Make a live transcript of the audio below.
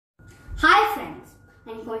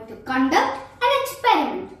I am going to conduct an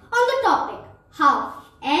experiment on the topic how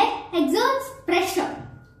air exerts pressure.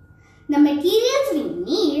 The materials we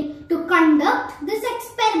need to conduct this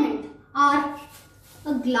experiment are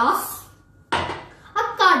a glass, a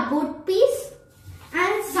cardboard piece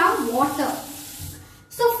and some water.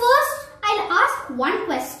 So first I'll ask one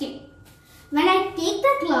question. When I take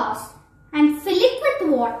the glass and fill it with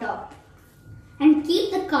water and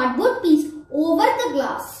keep the cardboard piece over the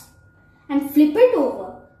glass and flip it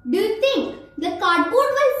over, do you think the cardboard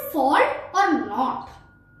will fall or not?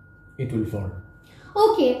 It will fall.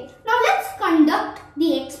 Okay, now let's conduct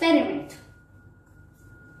the experiment.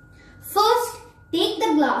 First, take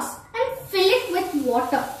the glass and fill it with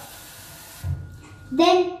water.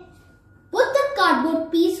 Then, put the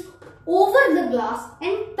cardboard piece over the glass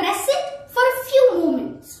and press it for a few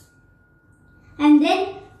moments. And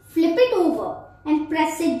then, flip it over and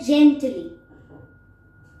press it gently.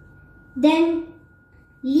 Then,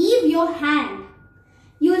 leave your hand.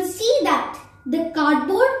 You will see that the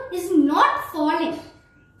cardboard is not falling.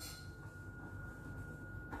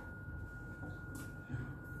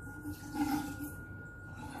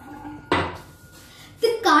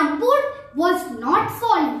 The cardboard was not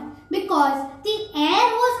falling because the air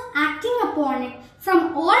was acting upon it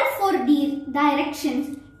from all four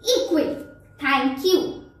directions equally. Thank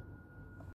you.